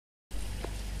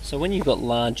So when you've got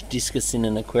large discus in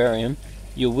an aquarium,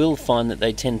 you will find that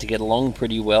they tend to get along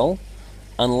pretty well,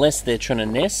 unless they're trying to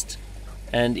nest.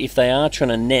 And if they are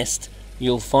trying to nest,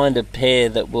 you'll find a pair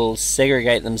that will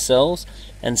segregate themselves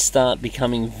and start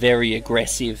becoming very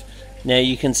aggressive. Now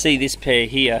you can see this pair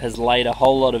here has laid a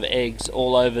whole lot of eggs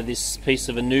all over this piece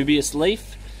of Anubias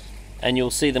leaf, and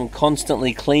you'll see them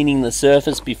constantly cleaning the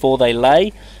surface before they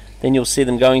lay. Then you'll see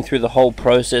them going through the whole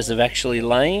process of actually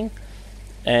laying,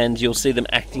 and you'll see them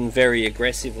acting very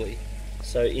aggressively.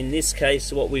 So in this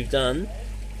case, what we've done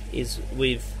is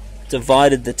we've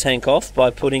divided the tank off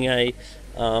by putting a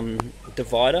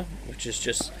divider, which is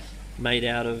just made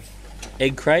out of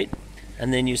egg crate,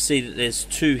 and then you see that there's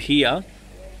two here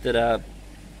that are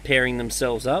pairing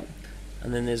themselves up,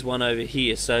 and then there's one over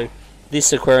here. So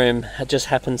this aquarium just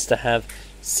happens to have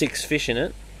 6 fish in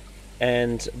it,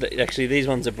 and actually these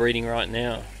ones are breeding right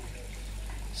now.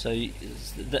 So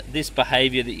this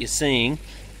behaviour that you're seeing,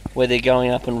 where they're going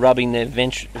up and rubbing their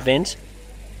vent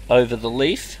over the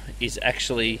leaf, is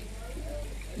actually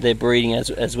they're breeding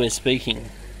as we're speaking.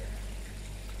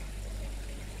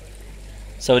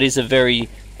 So it is a very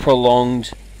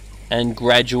prolonged and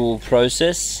gradual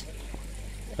process,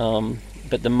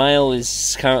 but the male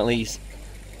is currently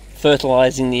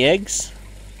fertilizing the eggs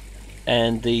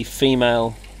and the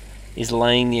female is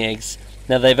laying the eggs.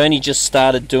 Now they've only just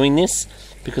started doing this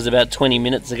because about 20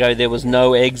 minutes ago there was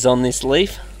no eggs on this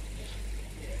leaf,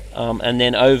 and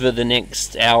then over the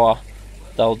next hour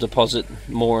they'll deposit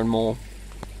more and more.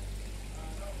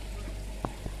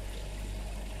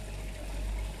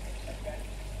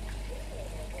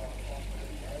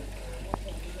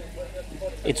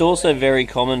 It's also very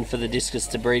common for the discus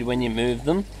to breed when you move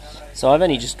them. So I've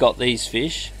only just got these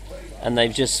fish and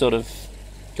they've just sort of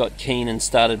got keen and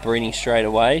started breeding straight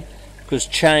away, because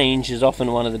change is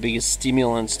often one of the biggest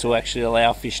stimulants to actually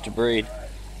allow fish to breed.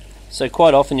 So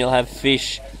quite often you'll have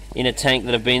fish in a tank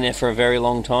that have been there for a very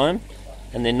long time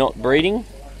and they're not breeding,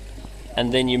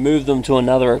 and then you move them to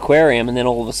another aquarium and then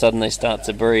all of a sudden they start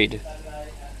to breed.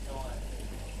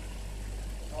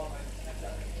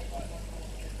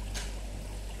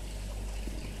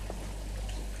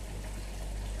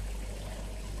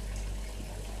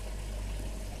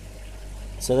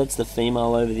 So that's the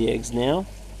female over the eggs now,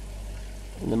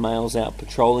 and the male's out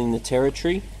patrolling the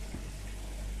territory.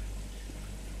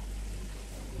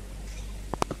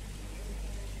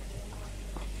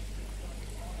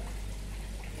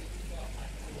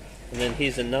 And then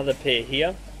here's another pair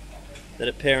here that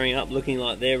are pairing up, looking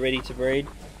like they're ready to breed.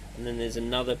 And then there's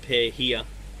another pair here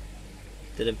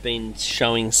that have been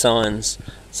showing signs.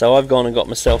 So I've gone and got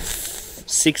myself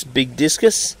 6 big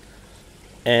discus,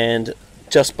 and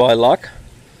just by luck,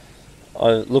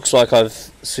 looks like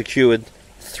I've secured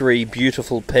 3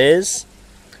 beautiful pairs,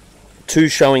 2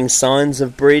 showing signs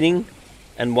of breeding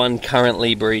and 1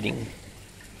 currently breeding.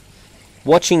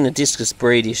 Watching the discus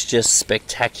breed is just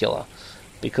spectacular,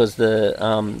 because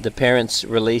the parents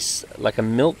release like a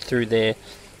milk through their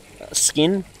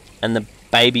skin, and the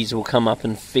babies will come up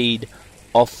and feed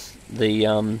off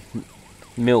the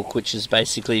milk, which is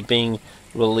basically being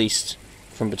released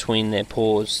from between their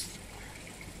paws.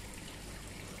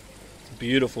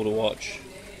 Beautiful to watch.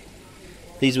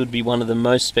 These would be one of the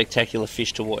most spectacular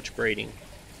fish to watch breeding,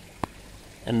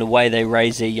 and the way they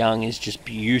raise their young is just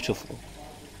beautiful.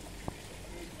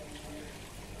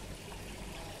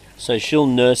 So she'll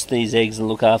nurse these eggs and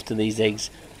look after these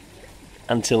eggs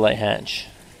until they hatch.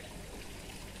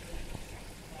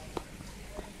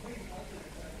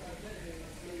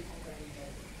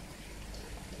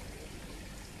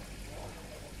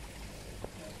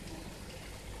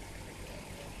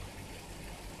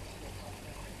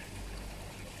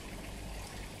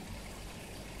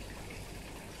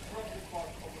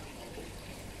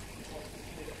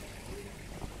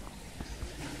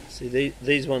 See,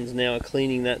 these ones now are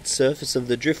cleaning that surface of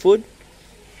the driftwood,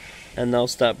 and they'll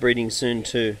start breeding soon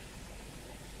too.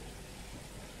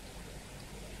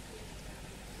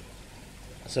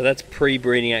 So that's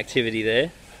pre-breeding activity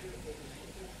there.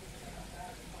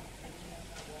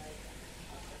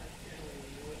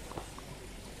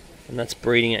 And that's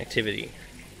breeding activity.